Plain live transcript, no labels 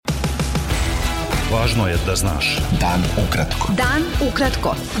Važno je da znaš. Dan ukratko. Dan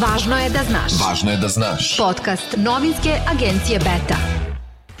ukratko. Važno je da znaš. Važno je da znaš. Podcast novinske agencije Beta.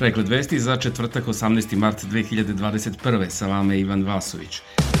 Pregled vesti za četvrtak 18. mart 2021. Sa vama je Ivan Vasović.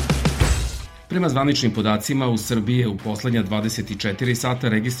 Prema zvaničnim podacima, u Srbiji je u poslednja 24 sata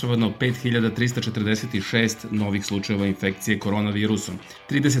registrovano 5346 novih slučajeva infekcije koronavirusom.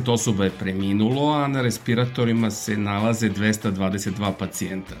 30 osoba je preminulo, a na respiratorima se nalaze 222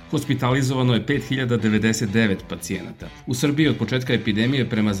 pacijenta. Hospitalizovano je 5099 pacijenata. U Srbiji od početka epidemije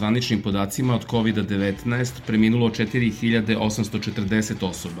prema zvaničnim podacima od COVID-19 preminulo 4840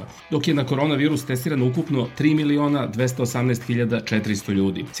 osoba, dok je na koronavirus testirano ukupno 3.218.400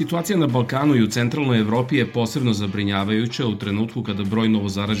 ljudi. Situacija na Balkanu i u centralnoj Evropi je posebno zabrinjavajuća u trenutku kada broj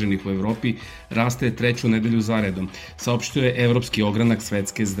novozaraženih u Evropi raste treću nedelju zaredom, saopštio je Evropski ogranak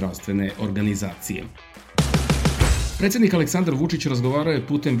Svetske zdravstvene organizacije. Predsednik Aleksandar Vučić razgovarao je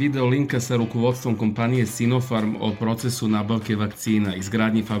putem video linka sa rukovodstvom kompanije Sinopharm o procesu nabavke vakcina,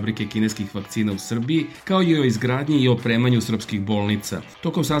 izgradnji fabrike kineskih vakcina u Srbiji, kao i o izgradnji i opremanju srpskih bolnica.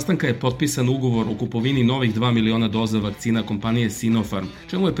 Tokom sastanka je potpisan ugovor o kupovini novih 2 miliona doza vakcina kompanije Sinopharm,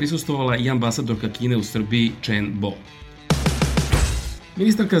 čemu je prisustvovala i ambasadorka Kine u Srbiji Chen Bo.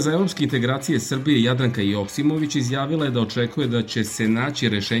 Ministarka za evropske integracije Srbije Jadranka Joksimović izjavila je da očekuje da će se naći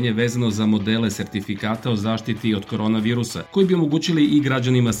rešenje vezano za modele sertifikata o zaštiti od koronavirusa, koji bi omogućili i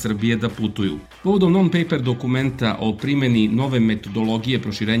građanima Srbije da putuju. Povodom non-paper dokumenta o primjeni nove metodologije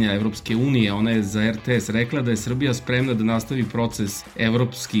proširenja Evropske unije, ona je za RTS rekla da je Srbija spremna da nastavi proces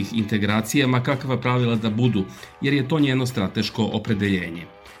evropskih integracija, ma kakva pravila da budu, jer je to njeno strateško opredeljenje.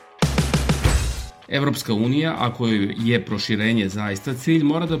 Evropska unija, ako je proširenje zaista cilj,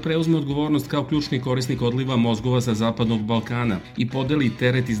 mora da preuzme odgovornost kao ključni korisnik odliva mozgova sa Zapadnog Balkana i podeli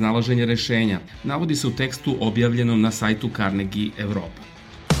teret iznalaženja rešenja, navodi se u tekstu objavljenom na sajtu Carnegie Evropa.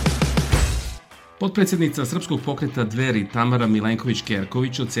 Potpredsednica Srpskog pokreta Dveri Tamara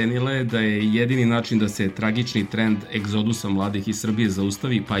Milenković-Kerković ocenila je da je jedini način da se tragični trend egzodusa mladih iz Srbije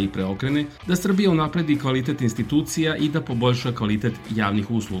zaustavi pa i preokrene, da Srbija unapredi kvalitet institucija i da poboljša kvalitet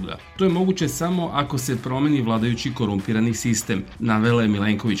javnih usluga. To je moguće samo ako se promeni vladajući korumpirani sistem, navela je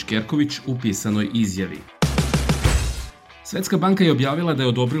Milenković-Kerković u pisanoj izjavi. Svetska banka je objavila da je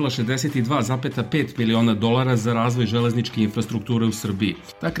odobrila $62,5 miliona za razvoj železničke infrastrukture u Srbiji.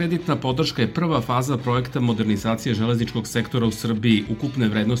 Ta kreditna podrška je prva faza projekta modernizacije železničkog sektora u Srbiji ukupne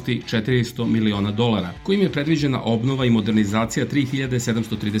vrednosti $400 miliona, kojim je predviđena obnova i modernizacija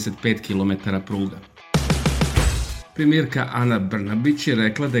 3735 km pruga. Premijerka Ana Brnabić je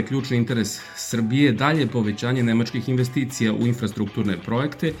rekla da je ključni interes Srbije dalje povećanje nemačkih investicija u infrastrukturne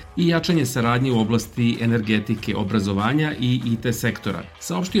projekte i jačanje saradnje u oblasti energetike, obrazovanja i IT sektora,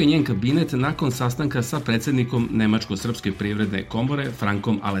 saopštio je njen kabinet nakon sastanka sa predsednikom Nemačko-srpske privredne komore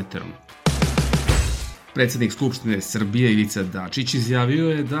Frankom Aleterom. Predsednik Skupštine Srbije Ivica Dačić izjavio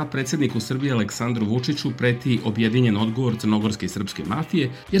je da predsedniku Srbije Aleksandru Vučiću preti objedinjen odgovor crnogorske i srpske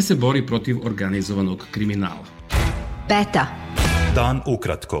mafije jer se bori protiv organizovanog kriminala. Beta. Dan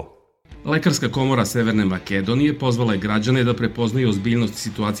ukratko. Lekarska komora Severne Makedonije pozvala je građane da prepoznaju ozbiljnost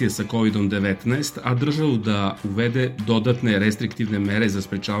situacije sa COVID-19, a državu da uvede dodatne restriktivne mere za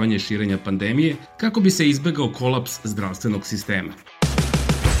sprečavanje širenja pandemije kako bi se izbegao kolaps zdravstvenog sistema.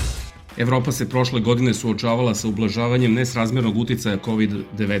 Evropa se prošle godine suočavala sa ublažavanjem nesrazmernog uticaja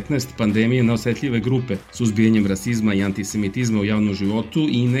COVID-19 pandemije na osetljive grupe, suzbijanjem rasizma i antisemitizma u javnom životu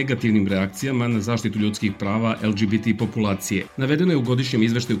i negativnim reakcijama na zaštitu ljudskih prava LGBT populacije. Navedeno je u godišnjem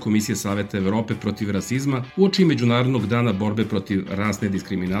izveštaju Komisije Saveta Evrope protiv rasizma uoči Međunarodnog dana borbe protiv rasne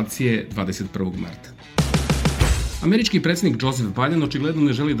diskriminacije 21. marta. Američki predsjednik Joseph Biden očigledno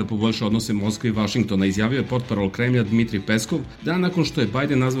ne želi da poboljša odnose Moskve i Vašingtona, izjavio je portparol Kremlja Dmitrij Peskov dan nakon što je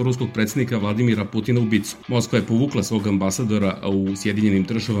Biden nazvao ruskog predsjednika Vladimira Putina ubicom. Moskva je povukla svog ambasadora u Sjedinjenim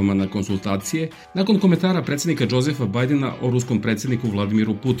državama na konsultacije nakon komentara predsjednika Josepha Bidena o ruskom predsjedniku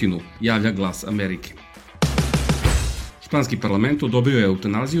Vladimiru Putinu, javlja Glas Amerike. Španski parlament odobrio je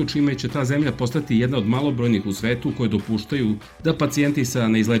eutanaziju, čime će ta zemlja postati jedna od malobrojnih u svetu koje dopuštaju da pacijenti sa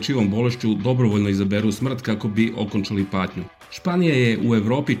neizlečivom bolešću dobrovoljno izaberu smrt kako bi okončali patnju. Španija je u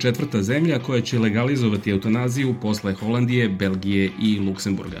Evropi četvrta zemlja koja će legalizovati eutanaziju posle Holandije, Belgije i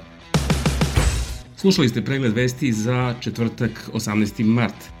Luksemburga. Slušali ste pregled vesti za četvrtak 18.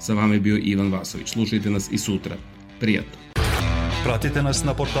 mart. Sa vama je bio Ivan Vasović. Slušajte nas i sutra. Prijatno. Pratite nas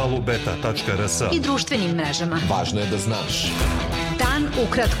na portalu beta.rs I društvenim mrežama. Važno je da znaš. Dan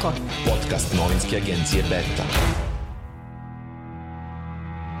ukratko. Podcast novinske agencije Beta.